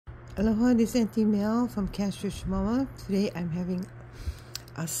Aloha, this is Auntie Mel from Catfish Mama. Today I'm having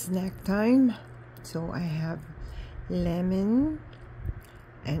a snack time. So I have lemon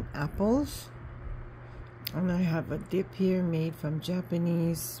and apples. And I have a dip here made from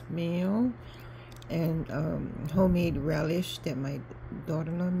Japanese mayo and homemade relish that my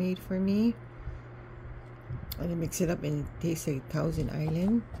daughter-in-law made for me. And I mix it up and it tastes like Thousand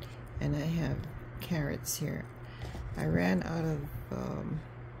Island. And I have carrots here. I ran out of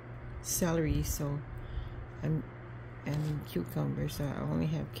celery, so and cucumbers, so I only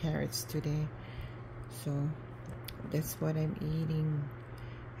have carrots today. So that's what I'm eating,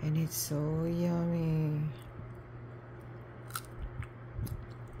 and it's so yummy.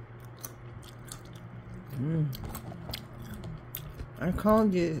 I call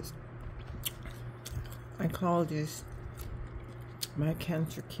this my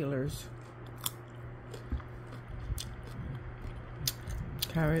cancer killers.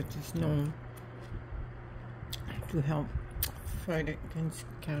 Carrot is known to help fight against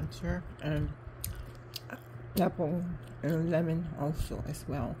cancer, and apple and lemon also as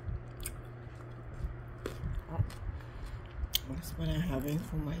well. That's what I'm having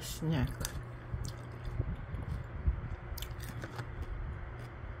for my snack.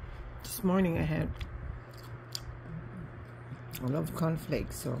 This morning I love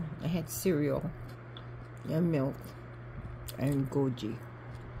cornflakes, so I had cereal and milk and goji.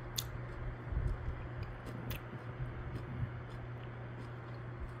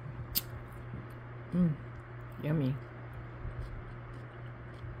 Yummy.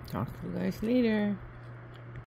 Talk to you guys later.